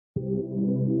Lumi,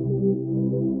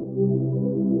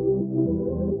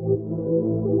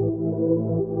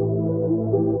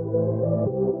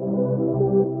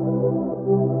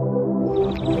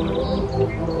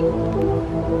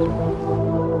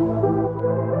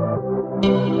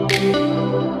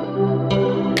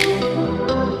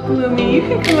 you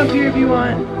can come up here if you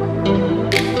want.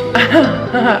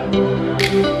 Hi.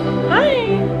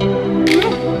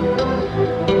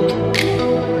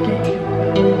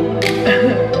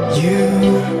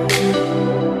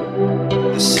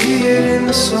 I see it in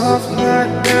the soft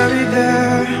light, baby,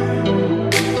 there.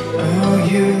 Oh,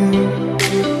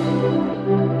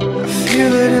 I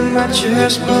feel it in my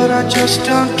chest, but I just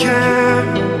don't care.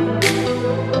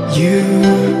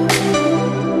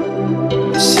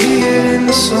 I see it in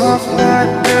the soft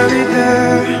light, baby,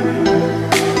 there.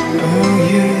 Oh,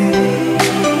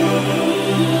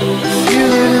 I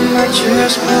feel it in my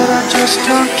chest, but I just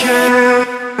don't care.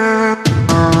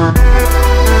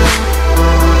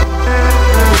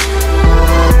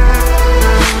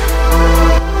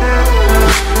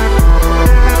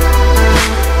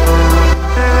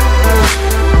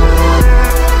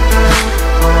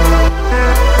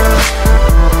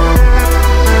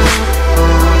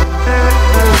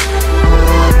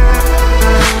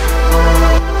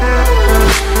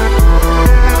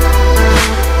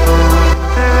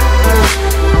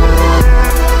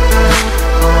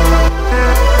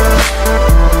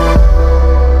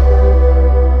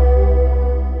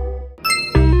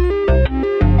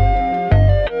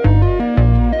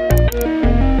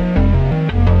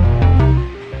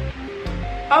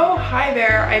 Oh, hi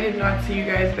there. I did not see you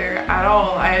guys there at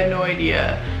all. I had no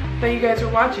idea that you guys were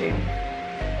watching.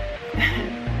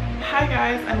 Hi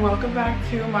guys, and welcome back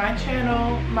to my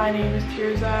channel. My name is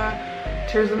Tirza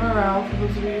Morel, for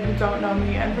those of you who don't know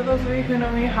me, and for those of you who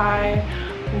know me, hi,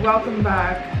 welcome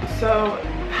back. So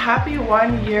happy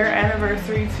 1 year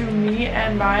anniversary to me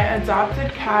and my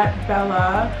adopted cat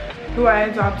Bella, who I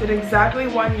adopted exactly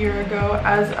 1 year ago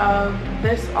as of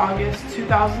this August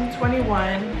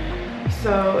 2021.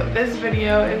 So this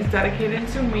video is dedicated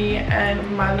to me and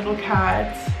my little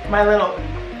cat.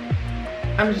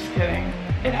 I'm just kidding.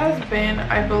 It has been,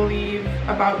 I believe,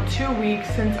 about 2 weeks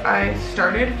since I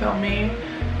started filming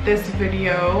this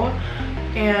video,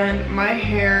 and my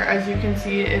hair, as you can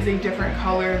see, is a different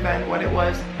color than what it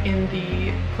was in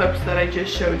the clips that I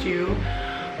just showed you.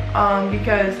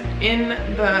 Because in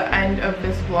the end of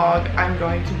this vlog, I'm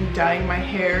going to be dyeing my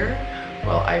hair.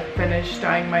 Well, I finished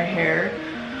dyeing my hair.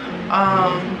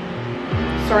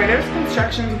 Sorry, there's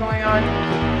constructions going on.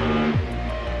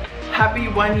 Happy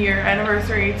 1 year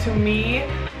anniversary to me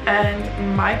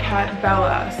and my cat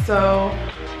Bella. So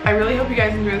I really hope you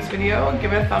guys enjoy this video.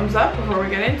 Give it a thumbs up before we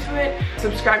get into it.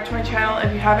 Subscribe to my channel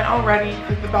if you haven't already.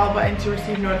 Click the bell button to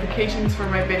receive notifications for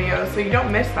my videos so you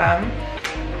don't miss them.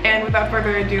 And without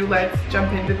further ado, let's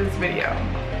jump into this video.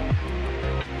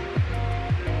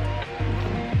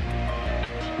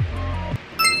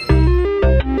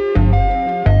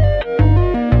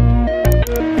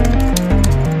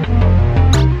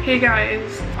 Hey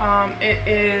guys, it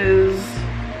is,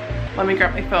 let me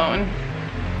grab my phone.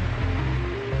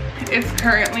 It's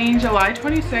currently July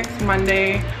 26th,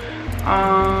 Monday,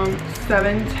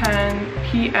 7:10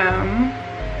 p.m.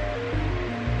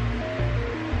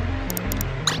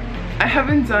 I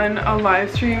haven't done a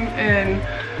live stream I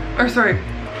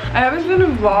haven't done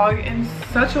a vlog in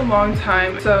such a long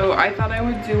time, so I thought I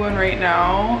would do one right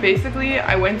now. Basically,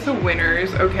 I went to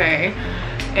Winners, okay?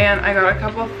 And I got a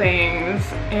couple things,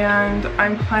 and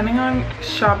I'm planning on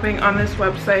shopping on this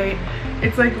website.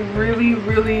 It's like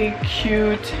really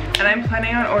cute, and I'm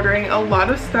planning on ordering a lot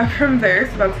of stuff from there,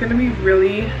 so that's gonna be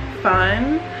really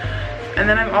fun. And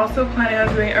then I'm also planning on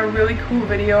doing a really cool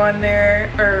video on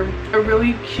there, or a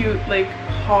really cute like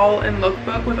haul and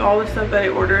lookbook with all the stuff that I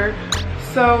ordered.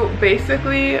 So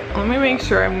basically, let me make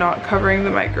sure I'm not covering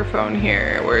the microphone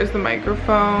here. Where is the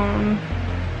microphone?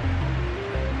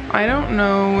 I don't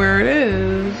know where it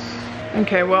is.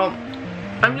 Okay, well,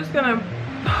 I'm just gonna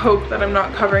hope that I'm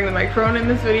not covering the microphone in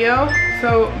this video.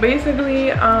 So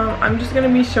basically, I'm just gonna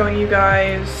be showing you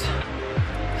guys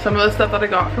some of the stuff that I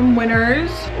got from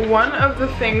Winners. One of the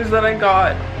things that I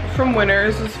got from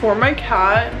Winners is for my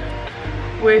cat,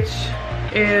 which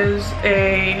is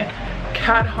a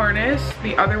cat harness.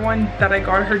 The other one that I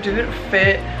got her didn't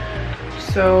fit,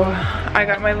 so I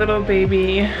got my little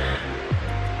baby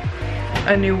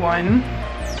a new one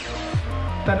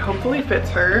that hopefully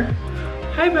fits her.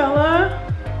 Hi Bella.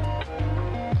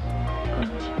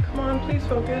 Come on, please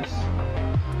focus.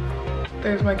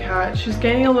 There's my cat. She's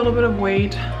gaining a little bit of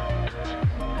weight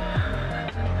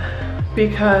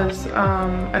because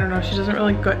I don't know, she doesn't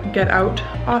really get out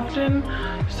often,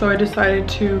 so I decided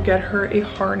to get her a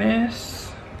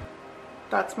harness.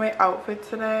 That's my outfit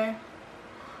today.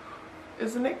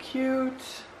 Isn't it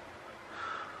cute?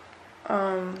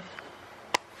 I'll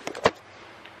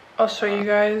show you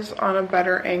guys on a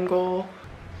better angle.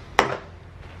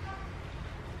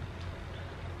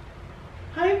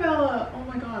 Hi Bella! Oh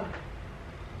my god.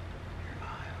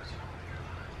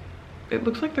 It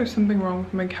looks like there's something wrong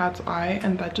with my cat's eye,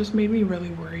 and that just made me really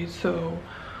worried, so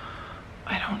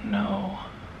I don't know.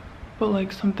 But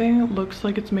like something looks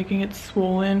like it's making it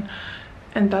swollen,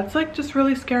 and that's like just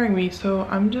really scaring me, so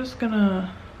I'm just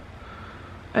gonna,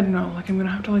 I don't know, like I'm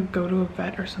gonna have to like go to a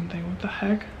vet or something. What the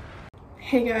heck?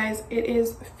 Hey guys, it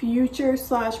is future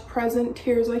 / present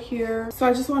Tirza here. So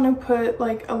I just want to put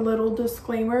like a little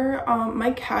disclaimer.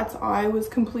 My cat's eye was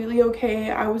completely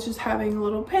okay. I was just having a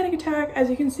little panic attack, as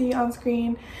you can see on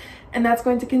screen, and that's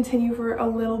going to continue for a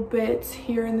little bit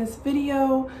here in this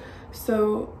video.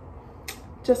 So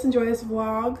just enjoy this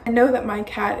vlog. I know that my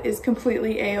cat is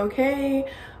completely a-okay.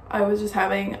 I was just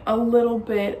having a little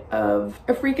bit of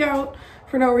a freak out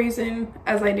for no reason,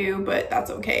 as I do, but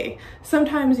that's okay.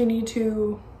 Sometimes you need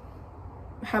to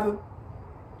have a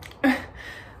I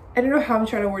don't know how I'm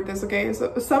trying to word this, okay?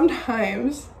 So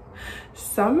sometimes,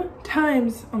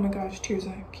 oh my gosh,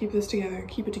 Tirza, keep this together,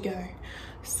 keep it together.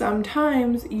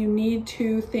 Sometimes you need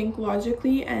to think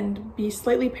logically and be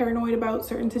slightly paranoid about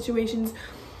certain situations,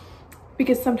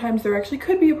 because sometimes there actually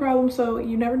could be a problem, so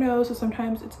you never know. So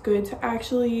sometimes it's good to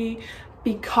actually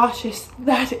be cautious.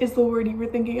 That is the word you were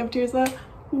thinking of, Tirza.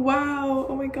 Wow,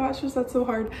 oh my gosh, was that so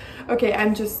hard? Okay,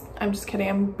 I'm just kidding.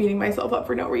 I'm beating myself up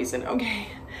for no reason, okay?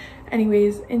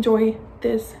 Anyways, enjoy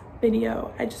this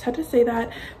video. I just had to say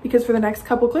that because for the next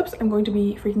couple clips, I'm going to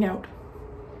be freaking out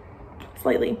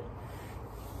slightly.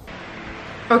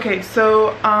 Okay,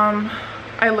 so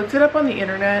I looked it up on the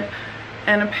internet,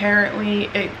 and apparently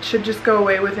it should just go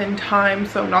away within time,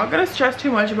 so I'm not gonna stress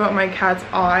too much about my cat's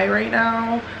eye right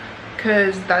now,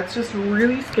 because that's just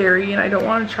really scary and I don't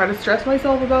want to try to stress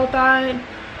myself about that,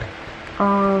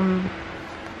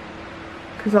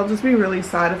 because I'll just be really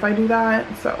sad if I do that.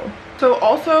 So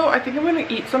also I think I'm gonna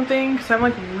eat something because I'm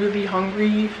like really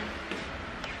hungry,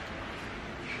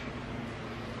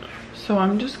 so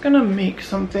I'm just gonna make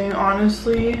something.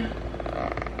 Honestly,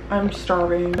 I'm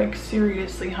starving, like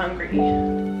seriously hungry.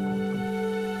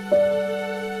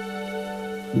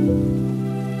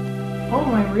 Oh,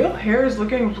 my real hair is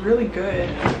looking really good.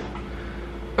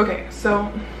 Okay,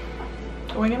 so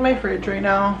going in my fridge right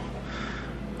now.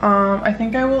 I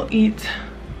think I will eat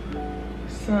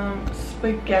some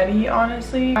spaghetti,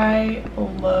 honestly. I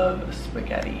love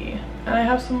spaghetti and I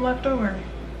have some left over,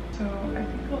 so I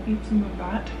think I'll eat some of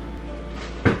that.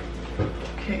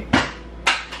 Okay.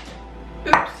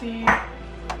 Oopsie.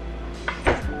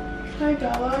 Hi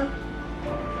Bella.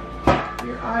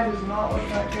 Your eye does not look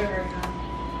that good right now.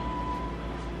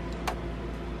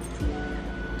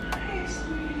 Hi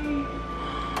sweetie.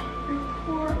 Your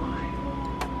poor eyeball.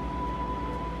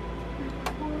 Your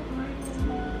poor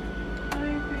eyeball.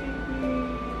 Hi baby.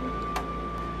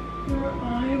 Your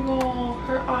eyeball.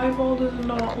 Her eyeball does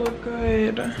not look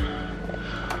good.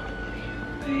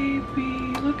 Baby,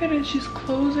 look at it. She's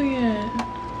closing it.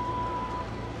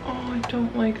 Oh, I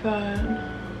don't like that.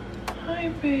 Hi,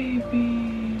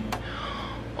 baby.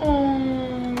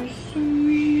 Oh,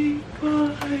 sweetie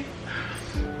pie.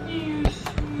 You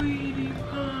sweetie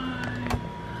pie.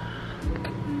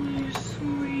 You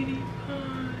sweetie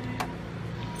pie.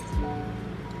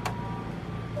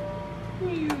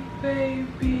 You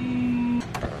baby.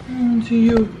 Oh, to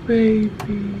you,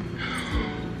 baby.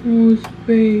 Oh,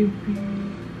 baby.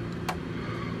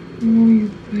 Oh, you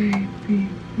baby.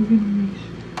 I'm gonna make sure.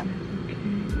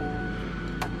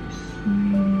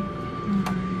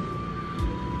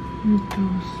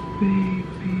 Those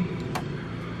baby.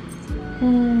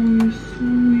 Oh, you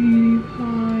sweetie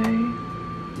pie.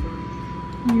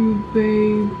 You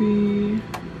baby.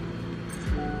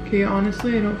 Okay,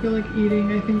 honestly, I don't feel like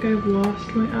eating. I think I've lost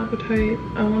my appetite.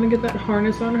 I want to get that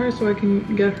harness on her so I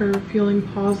can get her feeling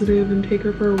positive and take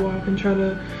her for a walk and try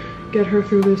to get her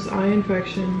through this eye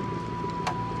infection.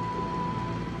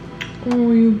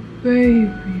 Oh, you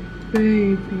baby,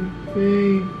 baby,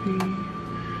 baby.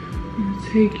 I'm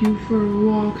gonna take you for a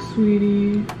walk,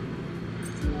 sweetie.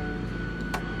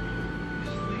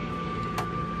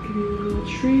 Give you a little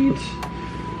treat.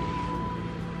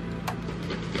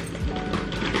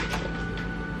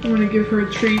 I'm gonna give her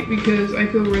a treat because I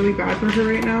feel really bad for her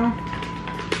right now.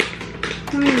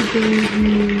 Hi,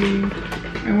 baby.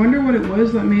 I wonder what it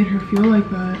was that made her feel like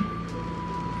that.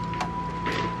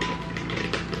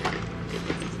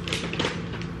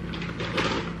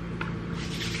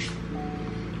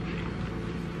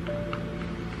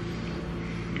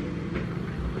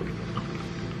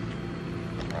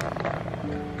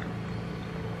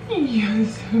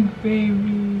 Yes,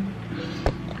 baby.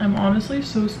 I'm honestly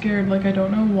so scared. Like, I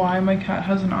don't know why my cat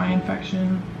has an eye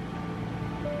infection.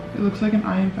 It looks like an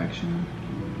eye infection.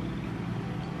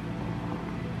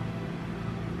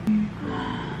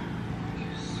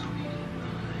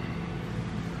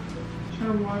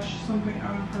 Trying to wash something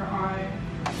out of her eye.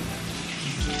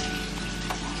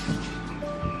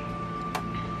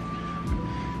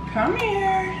 Come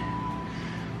here.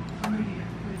 Oh, yeah.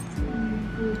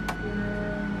 Good girl.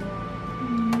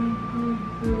 Good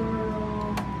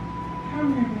girl. Come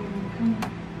here, baby. Come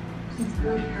here.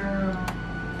 Good girl.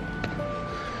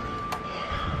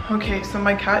 Okay, so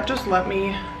my cat just let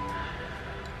me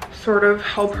sort of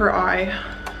help her eye.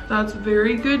 That's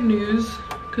very good news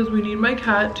because we need my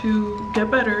cat to get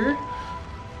better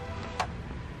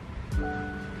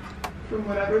from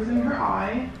whatever's in her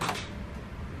eye.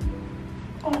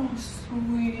 Oh,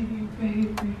 sweetie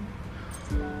baby.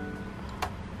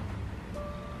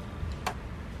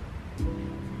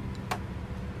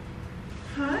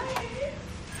 Hi.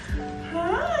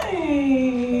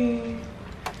 Hi.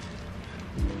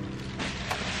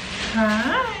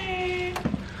 Hi.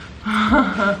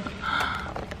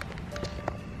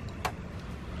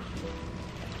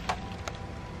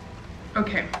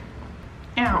 Okay.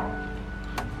 Ow.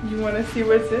 You want to see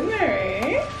what's in there,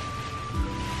 eh?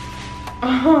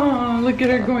 Oh, look at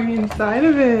her going inside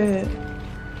of it.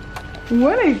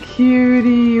 What a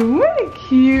cutie. What a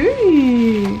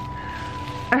cutie.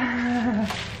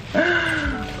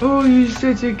 Oh, you're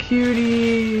such a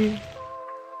cutie.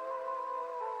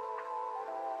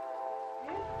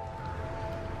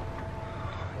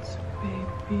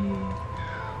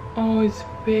 Oh, it's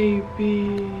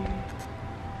baby.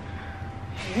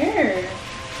 Here.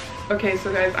 Okay,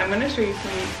 so guys, I'm gonna show you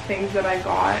some things that I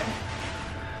got.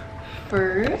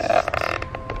 First,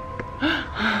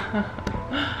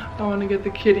 I want to get the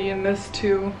kitty in this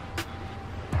too.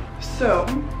 So,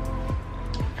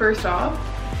 first off,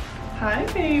 hi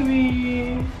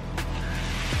baby.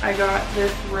 I got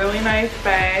this really nice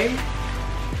bag.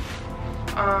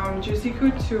 Juicy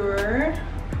Couture.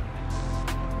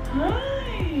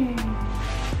 Hi.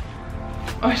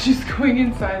 Oh, she's going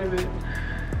inside of it.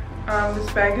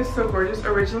 This bag is so gorgeous.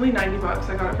 Originally 90 bucks.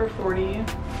 I got it for 40.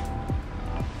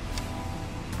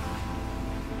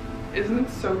 Isn't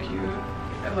it so cute?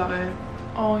 I love it.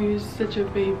 Oh, you're such a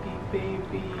baby,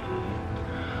 baby.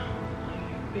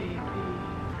 Baby.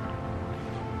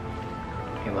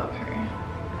 I love her.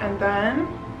 And then,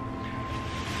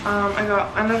 I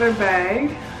got another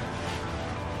bag.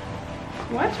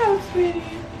 Watch out,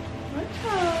 sweetie. Watch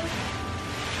out.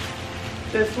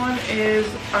 This one is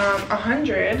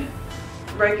 100,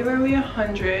 regularly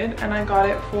 100, and I got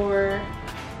it for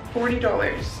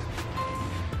 $40. It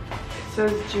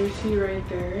says Juicy right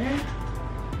there.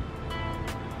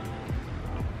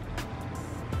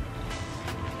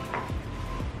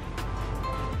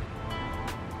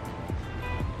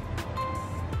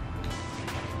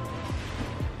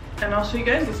 And I'll show you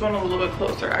guys this one a little bit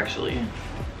closer actually.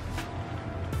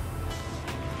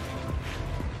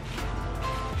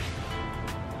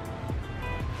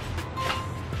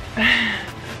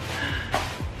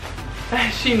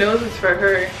 She knows it's for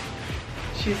her.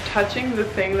 She's touching the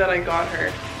thing that I got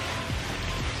her.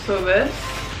 So this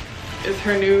is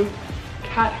her new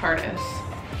cat harness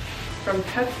from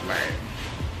PetSmart.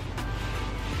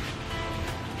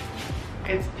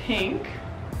 It's pink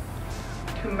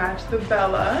to match the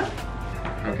Bella.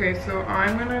 Okay, so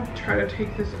I'm gonna try to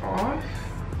take this off.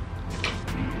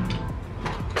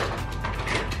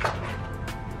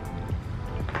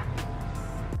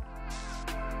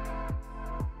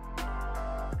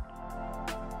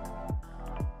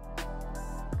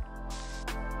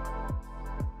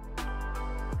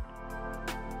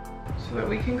 So that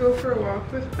we can go for a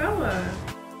walk with Bella.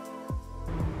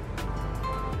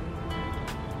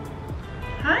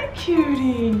 Hi,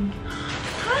 cutie.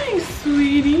 Hi,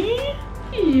 sweetie.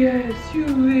 Yes, you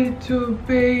little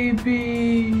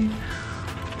baby.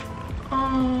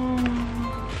 Oh,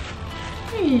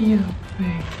 yeah,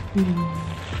 baby.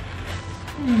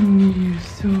 You're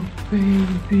so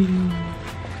baby.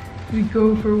 We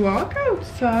go for a walk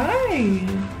outside.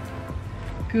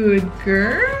 Good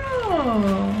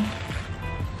girl.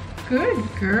 Good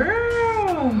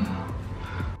girl.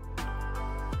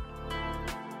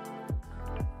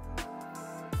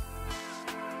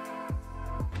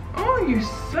 Oh, you're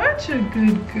such a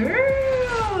good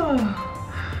girl.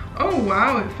 Oh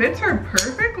wow, it fits her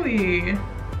perfectly.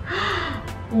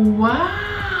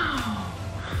 Wow.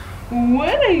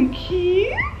 What a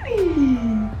cutie.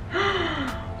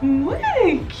 What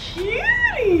a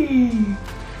cutie.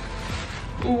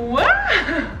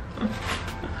 Wow.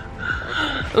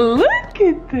 Look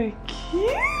the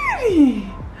cutie.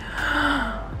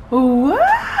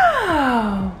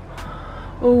 Wow.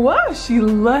 Wow, she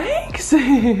likes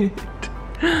it.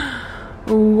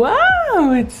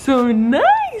 Wow, it's so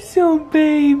nice, oh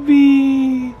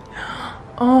baby.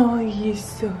 Oh, you're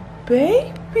so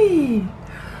baby.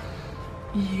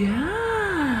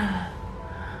 Yeah.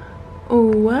 Oh,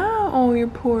 wow. Oh, your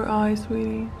poor eye,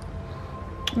 sweetie.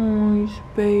 Oh, you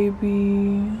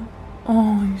baby.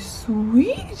 Oh, you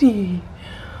sweetie.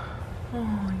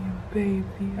 Oh, you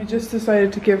baby. I just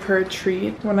decided to give her a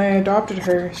treat. When I adopted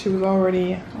her, she was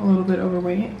already a little bit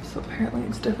overweight. So apparently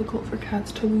it's difficult for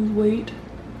cats to lose weight.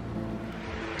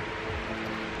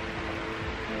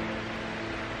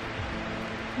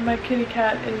 My kitty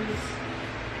cat is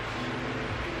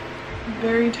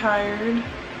very tired.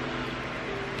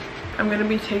 I'm gonna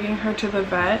be taking her to the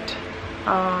vet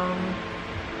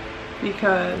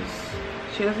because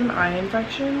she has an eye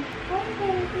infection. Hi,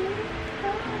 baby.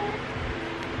 Hi.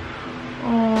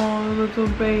 Oh, little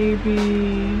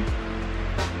baby.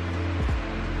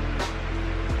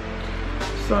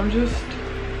 So I'm just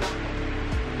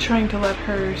trying to let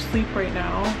her sleep right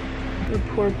now. The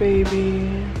poor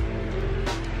baby.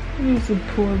 He's a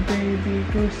poor baby.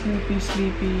 Go sleepy,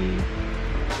 sleepy.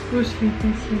 Go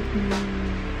sleepy, sleepy.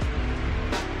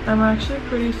 I'm actually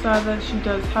pretty sad that she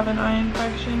does have an eye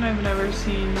infection. I've never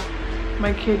seen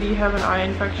my kitty have an eye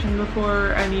infection before,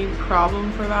 or any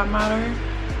problem for that matter.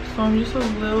 So I'm just a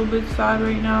little bit sad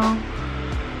right now.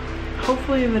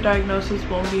 Hopefully the diagnosis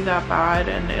won't be that bad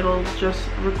and it'll just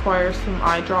require some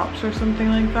eye drops or something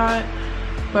like that.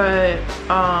 But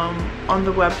on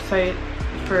the website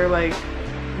for, like,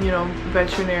 you know,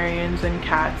 veterinarians and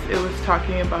cats, it was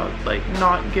talking about like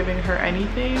not giving her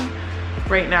anything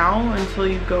right now until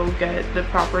you go get the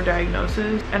proper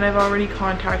diagnosis. And I've already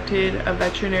contacted a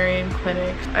veterinarian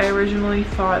clinic. I originally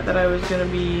thought that I was going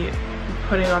to be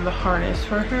putting on the harness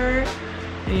for her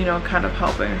and, you know, kind of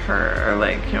helping her, or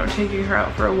like, you know, taking her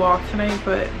out for a walk tonight,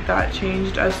 but that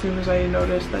changed as soon as I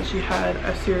noticed that she had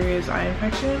a serious eye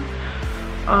infection.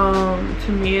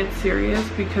 To me it's serious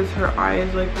because her eye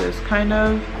is like this, kind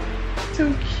of.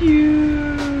 So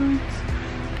cute.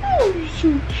 Oh, you're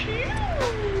so cute.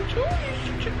 Oh, you're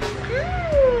such a good girl.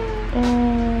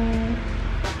 Oh.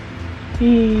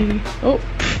 Hey. Oh.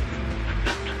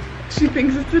 She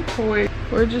thinks it's a toy.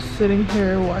 We're just sitting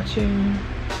here watching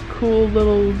cool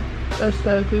little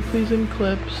aesthetically pleasing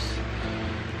clips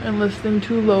and listening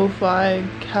to lo-fi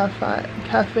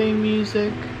cafe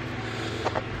music.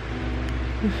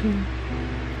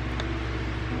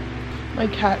 My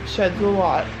cat sheds a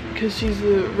lot because she's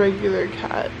a regular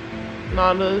cat,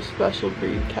 not a special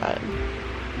breed cat.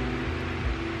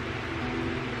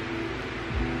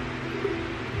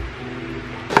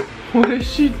 What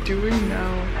is she doing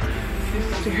now?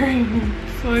 She's staring.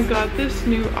 So I got this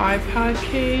new iPad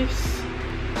case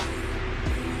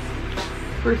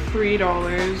for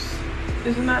 $3.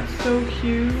 Isn't that so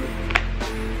cute?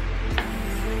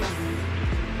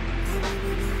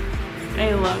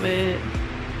 I love it.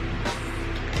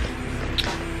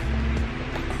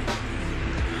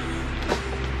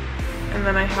 And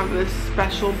then I have this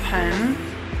special pen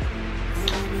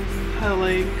that,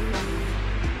 like,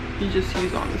 you just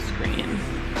use on the screen.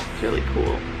 It's really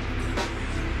cool.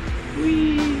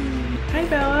 Whee! Hi,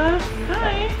 Bella.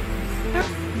 Hi.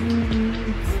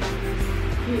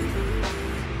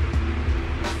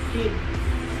 Hey.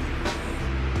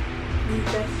 We're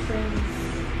best friends.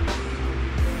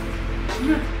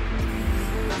 No.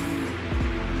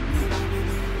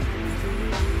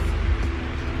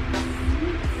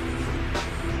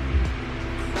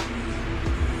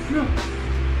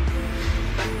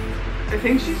 I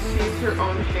think she sees her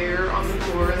own hair on the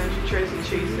floor and then she tries to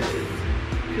chase it.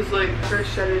 Because, like, her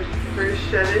shedded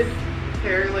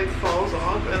hair, like, falls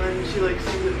off and then she, like,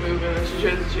 sees it move and then she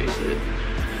tries to chase it.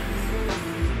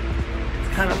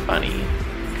 It's kind of funny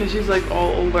because she's, like,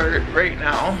 all alert right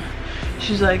now.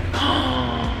 She's like,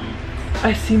 oh,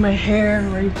 I see my hair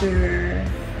right there.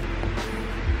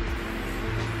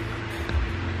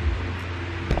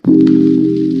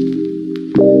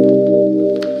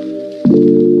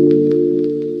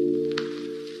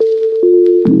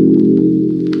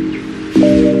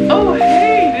 Oh,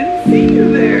 hey, didn't see you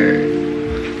there.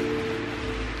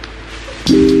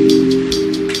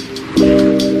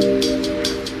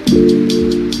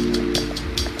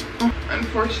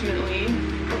 Unfortunately,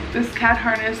 this cat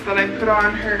harness that I put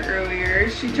on her earlier,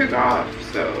 she took off,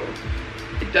 so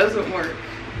it doesn't work.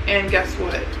 And guess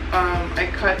what? I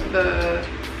cut the,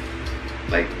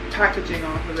 like, packaging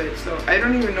off of it, so I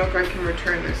don't even know if I can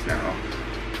return this now.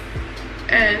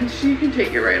 And she can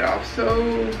take it right off, so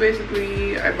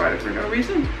basically I bought it for no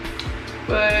reason.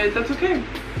 but that's okay.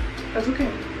 That's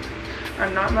okay.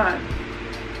 I'm not mad,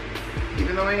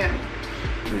 even though I am.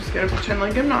 I'm just gonna pretend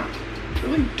like I'm not. It's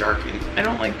really dark and I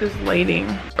don't like this lighting.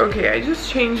 Okay, I just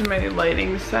changed my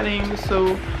lighting settings,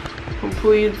 so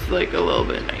hopefully it's like a little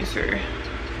bit nicer.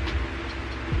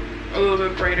 A little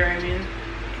bit brighter, I mean.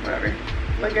 Whatever.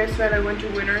 Like I said, I went to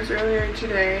Winners earlier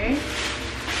today.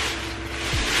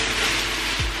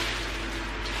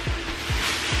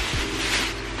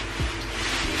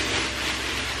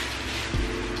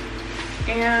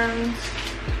 And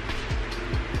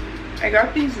I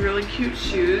got these really cute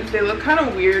shoes. They look kind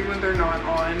of weird when they're not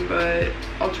on, but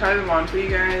I'll try them on for you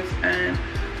guys and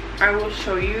I will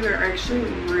show you. They're actually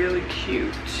really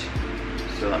cute.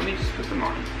 So let me just put them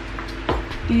on.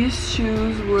 These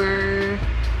shoes were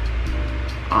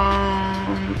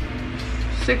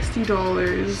 $60.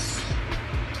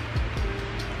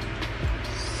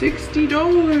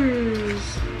 $60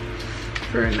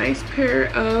 for a nice pair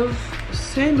of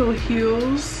sandal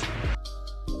heels.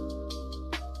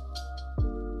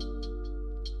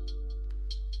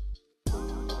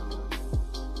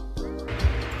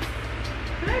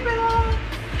 Hi, Bella.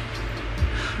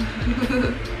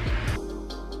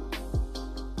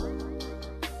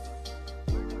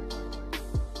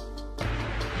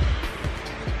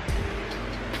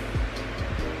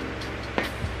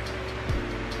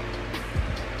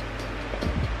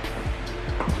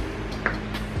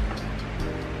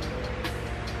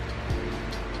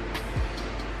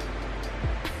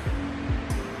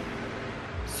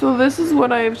 So this is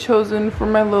what I've chosen for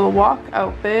my little walk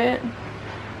outfit.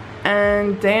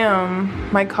 And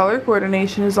damn, my color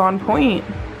coordination is on point.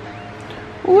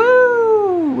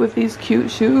 Woo! With these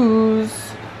cute shoes.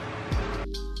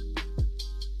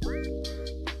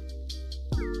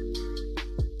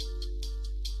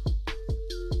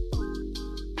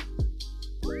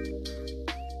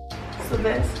 So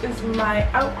this is my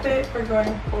outfit for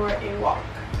going for a walk.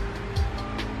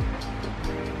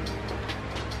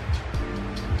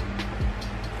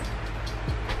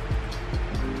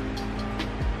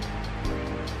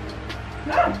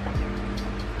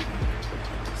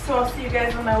 So I'll see you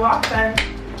guys on my walk then.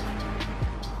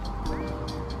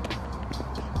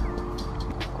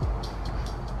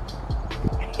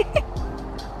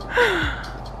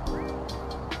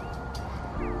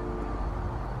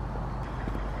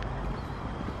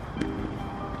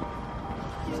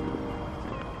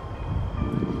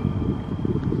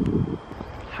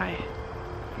 Hi.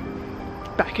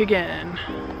 Back again.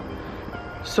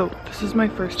 So this is my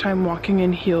first time walking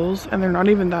in heels and they're not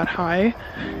even that high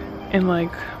in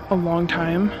like a long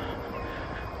time,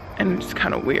 and it's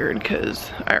kind of weird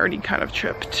because I already kind of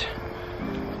tripped.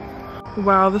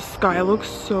 Wow, the sky looks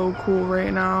so cool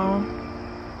right now.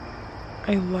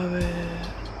 I love it.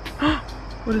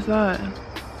 What is that?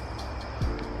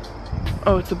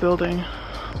 Oh, it's a building.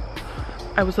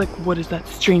 I was like, what is that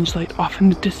strange light off in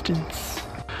the distance?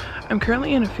 I'm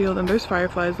currently in a field and there's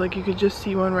fireflies. Like, you could just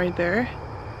see one right there.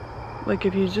 Like,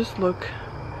 if you just look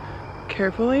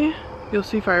carefully, you'll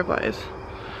see fireflies.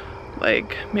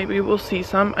 Like, maybe we'll see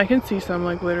some. I can see some,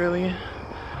 like, literally.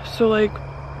 So, like,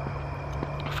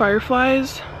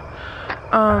 fireflies,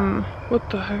 what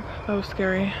the heck? That was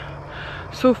scary.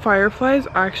 So fireflies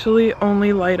actually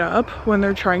only light up when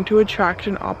they're trying to attract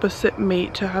an opposite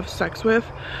mate to have sex with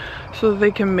so that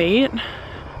they can mate.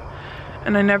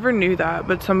 And I never knew that,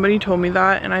 but somebody told me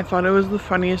that and I thought it was the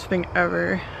funniest thing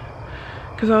ever.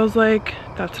 Because I was like,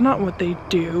 that's not what they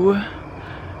do.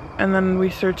 And then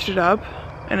we searched it up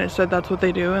and it said that's what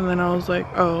they do, and then I was like,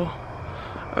 oh,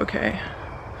 okay.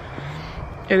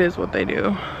 It is what they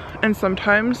do. And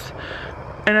sometimes,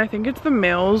 and I think it's the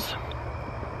males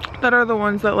that are the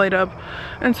ones that light up,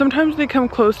 and sometimes they come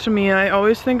close to me and I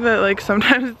always think that like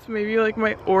sometimes it's maybe like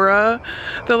my aura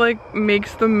that like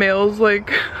makes the males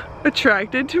like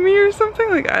attracted to me or something.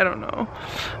 Like, I don't know.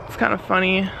 It's kind of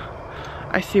funny.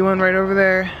 I see one right over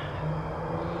there.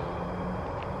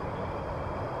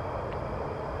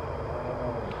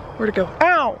 Where'd it go?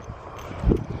 Ow!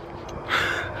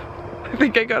 I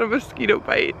think I got a mosquito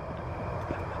bite.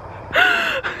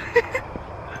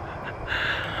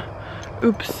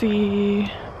 Oopsie.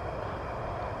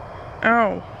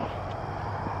 Ow.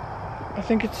 I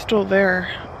think it's still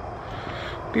there.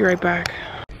 Be right back.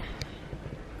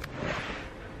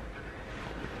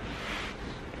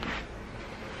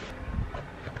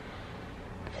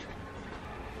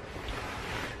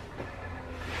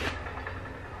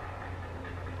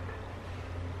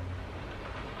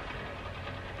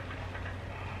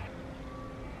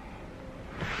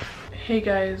 Hey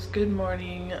guys, good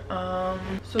morning.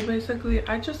 So basically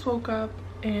I just woke up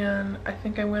and I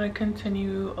think I'm going to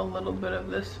continue a little bit of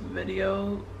this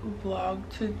video vlog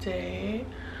today.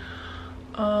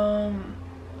 I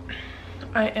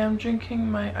am drinking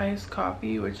my iced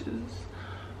coffee, which is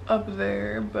up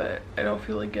there, but I don't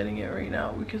feel like getting it right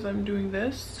now because I'm doing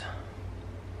this.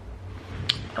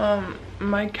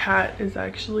 My cat is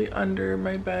actually under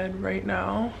my bed right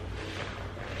now,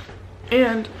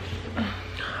 and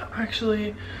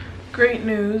actually, great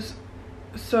news.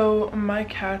 So my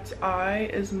cat's eye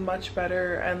is much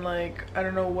better, and like, I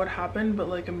don't know what happened, but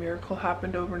like a miracle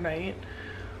happened overnight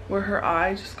where her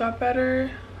eye just got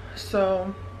better.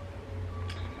 So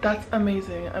that's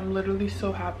amazing. I'm literally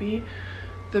so happy.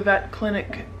 The vet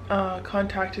clinic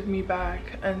contacted me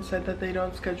back and said that they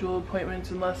don't schedule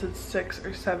appointments unless it's 6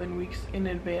 or 7 weeks in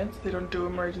advance. They don't do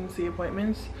emergency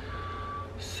appointments.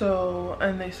 So,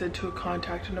 and they said to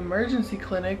contact an emergency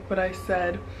clinic, but I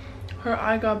said her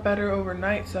eye got better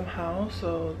overnight somehow,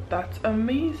 so that's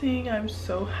amazing. I'm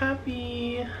so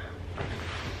happy.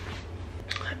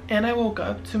 And I woke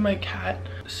up to my cat.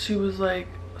 She was like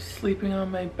sleeping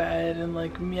on my bed and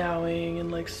like meowing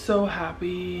and like so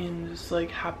happy and just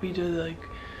like happy to like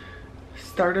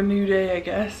start a new day, I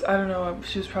guess. I don't know,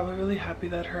 she was probably really happy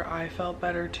that her eye felt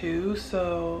better too,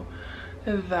 so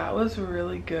that was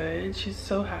really good. She's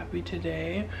so happy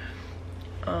today.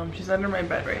 She's under my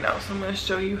bed right now, so I'm gonna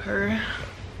show you her.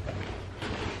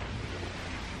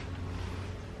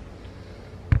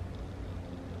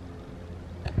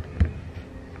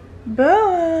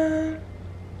 Bella.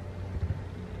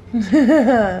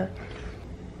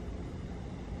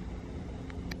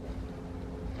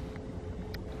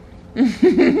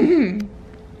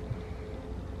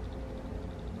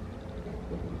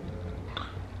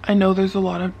 I know there's a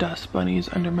lot of dust bunnies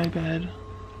under my bed.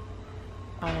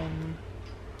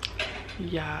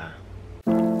 Yeah.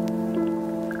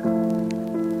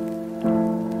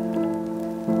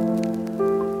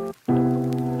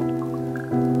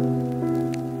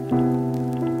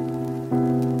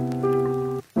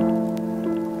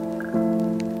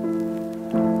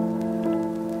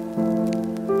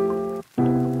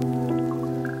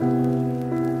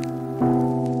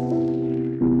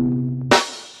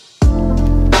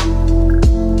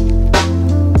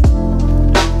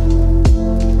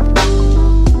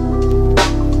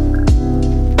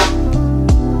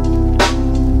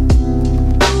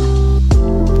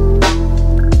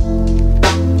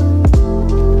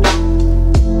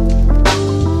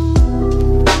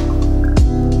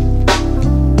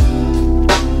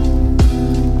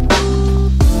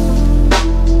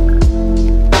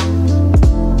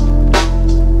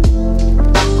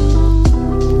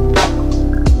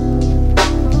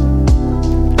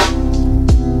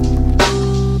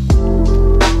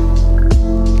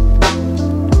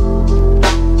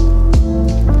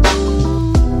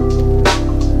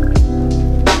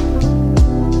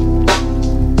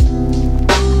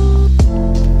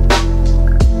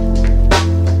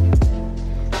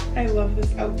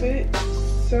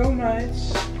 So much.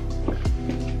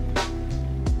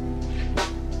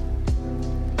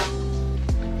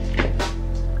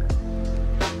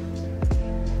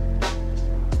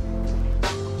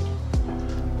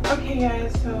 Okay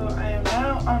guys, so I am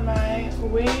now on my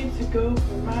way to go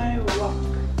for my walk,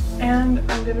 and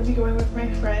I'm gonna be going with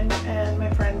my friend and my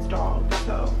friend's dog,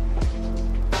 so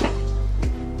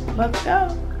let's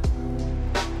go.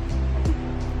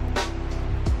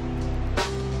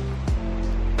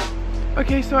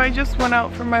 Okay, so I just went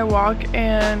out for my walk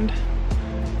and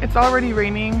it's already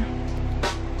raining.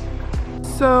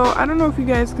 So I don't know if you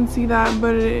guys can see that,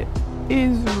 but it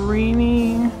is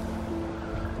raining.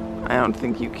 I don't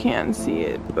think you can see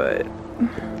it, but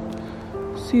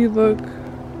see, look,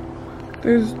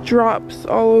 there's drops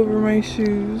all over my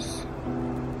shoes.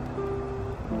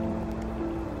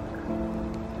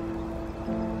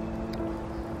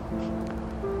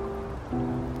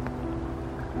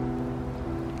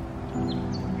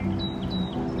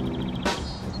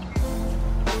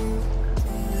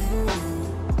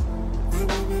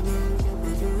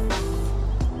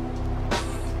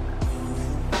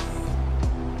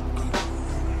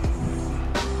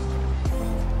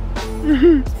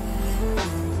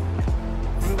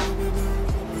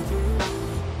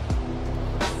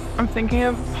 I'm thinking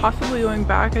of possibly going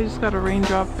back. I just got a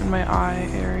raindrop in my eye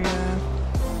area.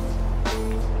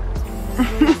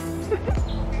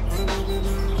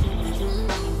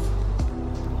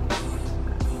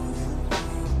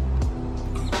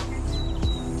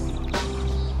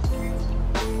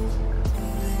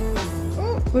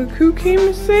 Oh, look who came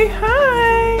to say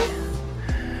hi.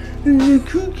 Look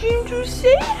who came to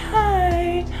say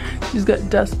hi. She's got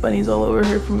dust bunnies all over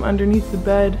her from underneath the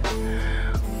bed.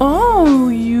 Oh,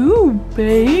 you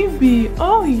baby.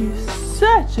 Oh, you're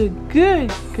such a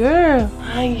good girl.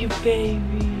 Hi, you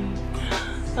baby.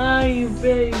 Hi, you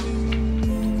baby.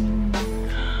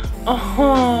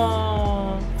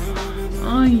 Oh,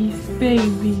 oh, you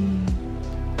baby.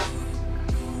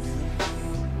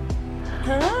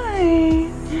 Hi,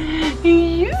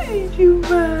 you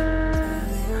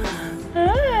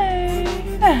Hi.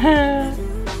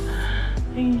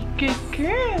 You good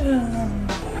girl.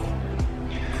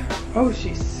 Oh,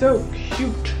 she's so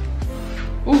cute.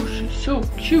 Oh, she's so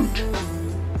cute.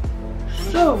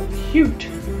 So cute.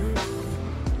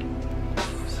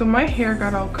 So my hair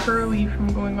got all curly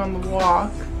from going on the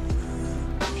walk.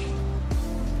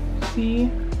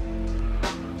 See?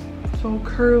 It's all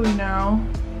curly now.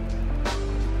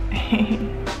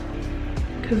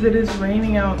 Because it is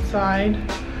raining outside.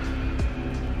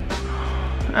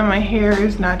 And my hair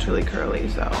is naturally curly,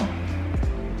 so.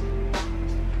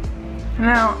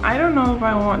 Now, I don't know if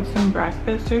I want some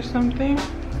breakfast or something,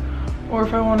 or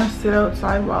if I want to sit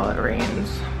outside while it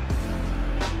rains.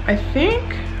 I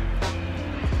think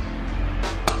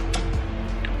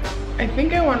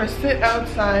I want to sit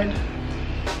outside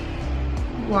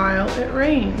while it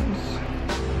rains,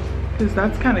 because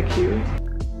that's kind of cute.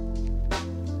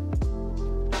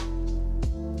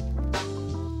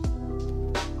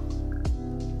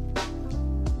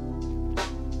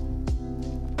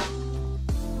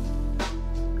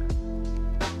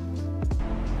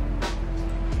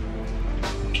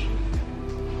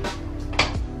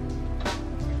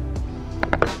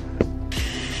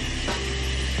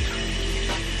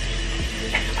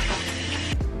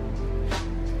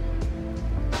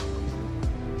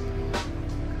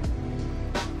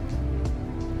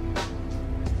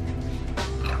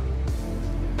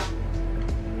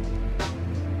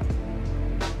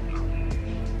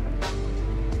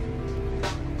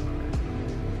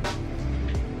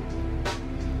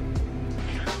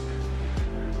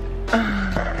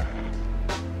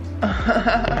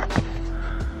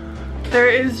 There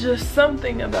is just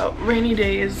something about rainy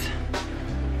days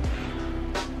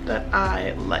that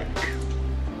I like.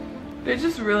 They're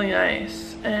just really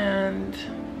nice and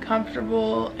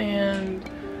comfortable and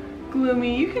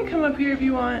gloomy. You can come up here if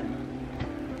you want.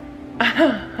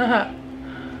 Hi.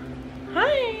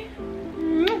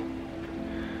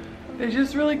 They're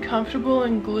just really comfortable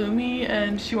and gloomy,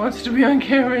 and she wants to be on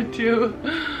camera too.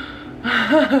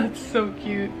 It's so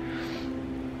cute.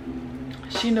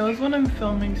 She knows when I'm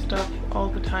filming stuff all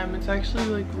the time. It's actually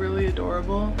like really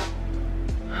adorable.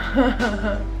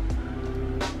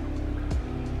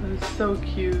 It's so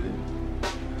cute.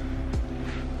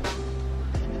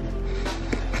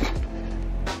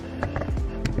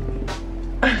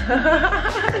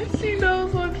 She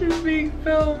knows when she's being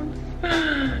filmed.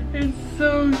 It's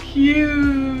so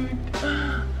cute.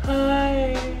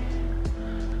 Hi.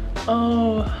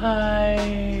 Oh,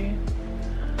 hi.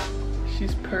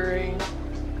 She's purring.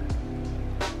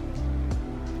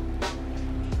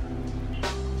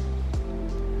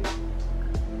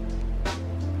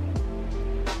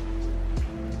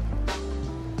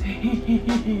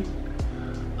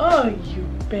 Oh, you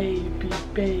baby,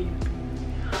 baby.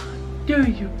 Do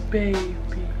you, baby?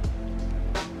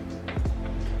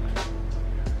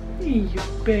 You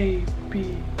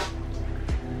baby.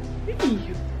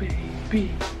 You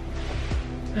baby.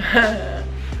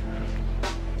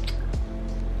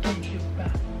 Thank you,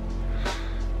 back.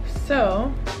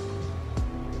 So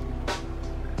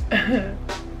I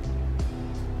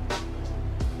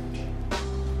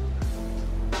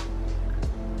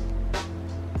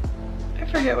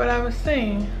forget what I was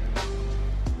saying.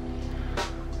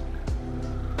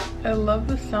 I love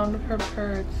the sound of her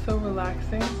purr. It's so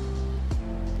relaxing.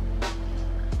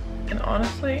 And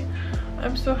honestly,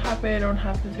 I'm so happy I don't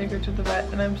have to take her to the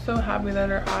vet, and I'm so happy that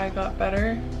her eye got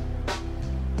better.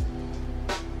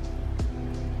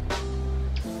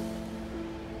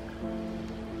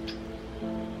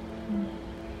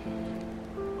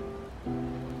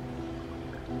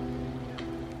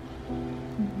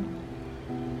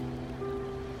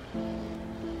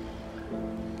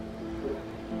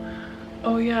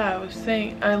 Oh yeah, I was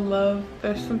saying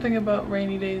there's something about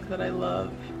rainy days that I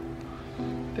love.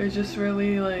 They're just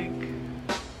really like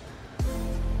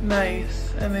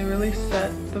nice, and they really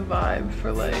set the vibe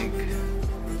for like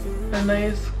a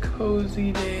nice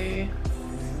cozy day.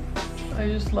 I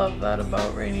just love that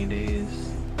about rainy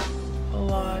days a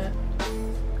lot.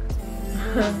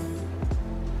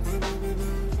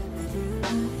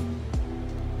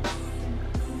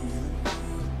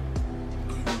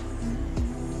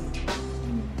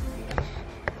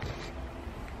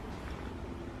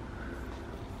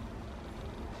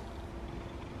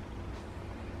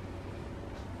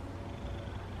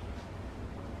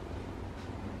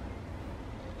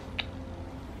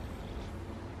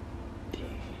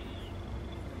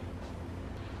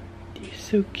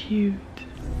 so cute.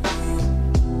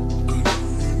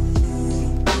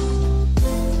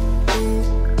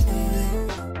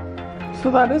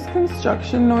 So that is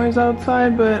construction noise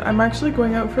outside, but I'm actually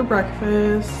going out for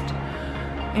breakfast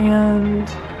and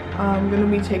I'm gonna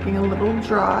be taking a little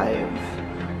drive.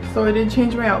 So I did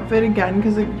change my outfit again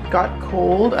because it got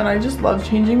cold, and I just love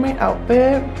changing my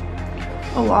outfit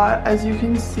a lot, as you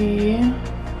can see.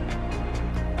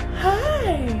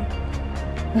 Hi!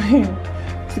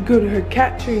 To go to her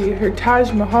cat tree, her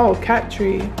Taj Mahal cat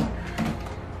tree.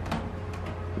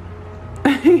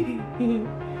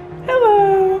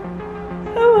 Hello!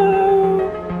 Hello!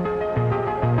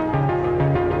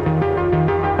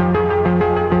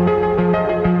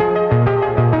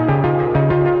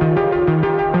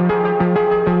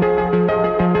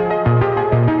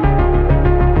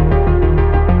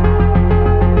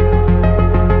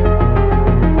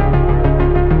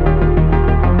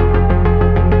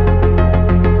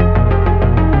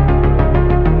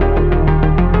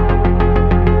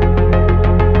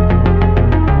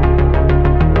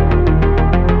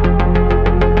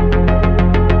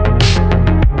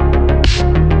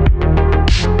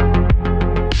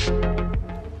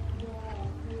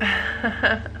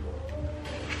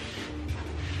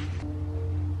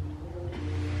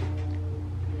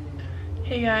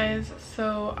 Hey guys,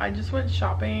 so I just went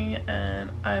shopping and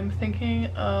I'm thinking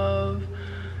of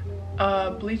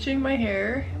bleaching my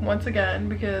hair once again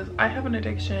because I have an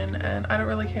addiction and I don't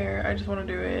really care. I just want to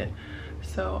do it.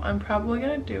 So I'm probably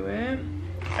gonna do it.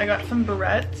 I got some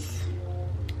barrettes,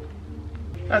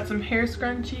 got some hair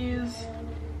scrunchies.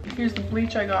 Here's the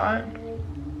bleach I got.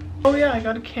 Oh yeah, I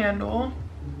got a candle.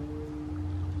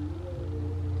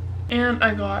 And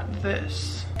I got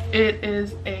this. It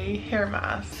is a hair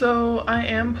mask. So I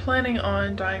am planning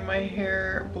on dyeing my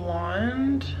hair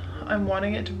blonde. I'm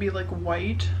wanting it to be like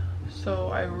white. So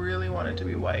I really want it to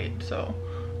be white. So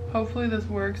hopefully this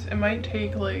works. It might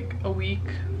take like a week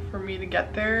for me to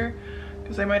get there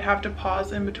because I might have to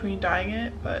pause in between dyeing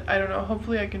it. But I don't know.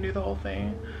 Hopefully I can do the whole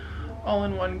thing all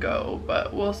in one go.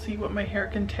 But we'll see what my hair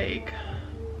can take.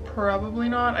 Probably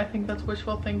not. I think that's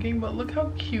wishful thinking. But look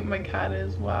how cute my cat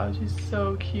is. Wow, she's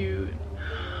so cute.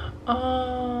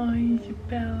 Oh,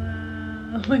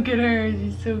 Isabella. Look at her.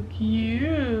 She's so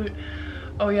cute.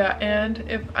 Oh yeah, and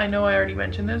if I know I already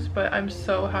mentioned this, but I'm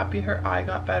so happy her eye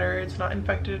got better. It's not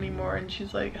infected anymore and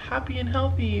she's like happy and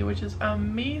healthy, which is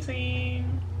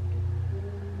amazing.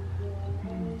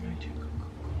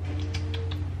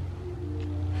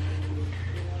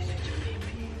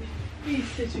 You're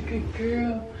such a good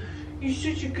girl. You're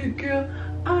such a good girl.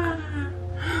 Ah.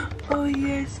 Oh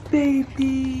yes,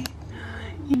 baby.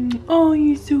 Oh,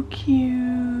 you're so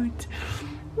cute.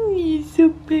 You're so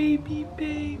baby.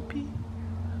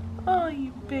 Oh,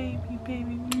 you baby.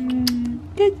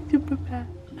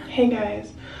 Hey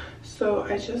guys, so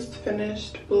I just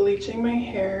finished bleaching my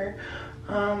hair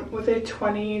with a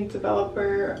 20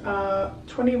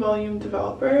 volume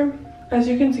developer. As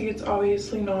you can see, it's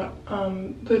obviously not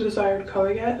the desired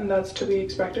color yet, and that's to be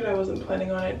expected. I wasn't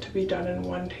planning on it to be done in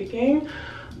one taking.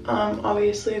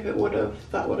 Obviously if it would have,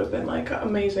 that would have been like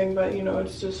amazing, but you know,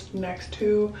 it's just next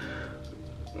to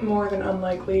more than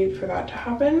unlikely for that to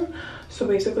happen. So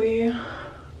basically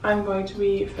I'm going to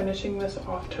be finishing this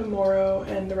off tomorrow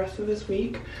and the rest of this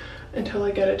week until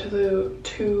I get it to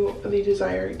the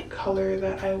desired color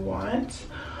that I want,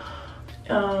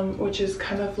 which is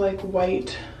kind of like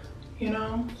white, you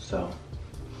know. So,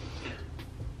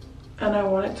 and I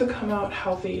want it to come out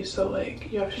healthy, so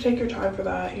like you have to take your time for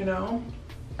that, you know.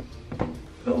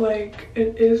 But like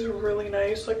it is really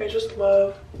nice. Like I just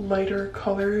love lighter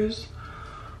colors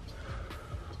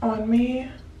on me.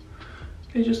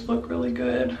 They just look really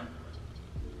good.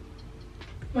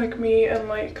 Like me and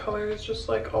light colors just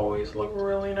like always look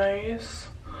really nice.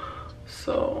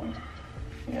 So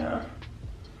yeah.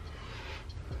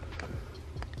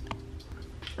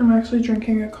 I'm actually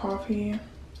drinking a coffee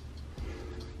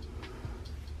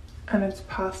and it's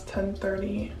past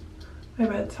 10:30, my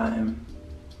bedtime.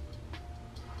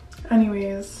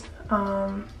 Anyways,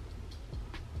 I'm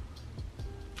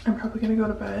probably gonna go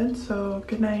to bed, so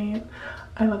good night.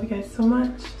 I love you guys so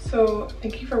much. So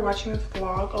thank you for watching this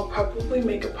vlog. I'll probably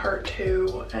make a part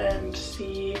 2 and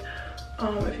see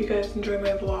if you guys enjoy my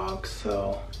vlogs.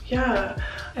 So yeah,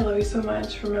 I love you so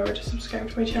much. Remember to subscribe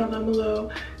to my channel down below,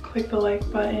 click the like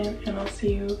button, and I'll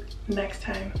see you next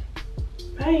time.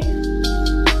 Bye.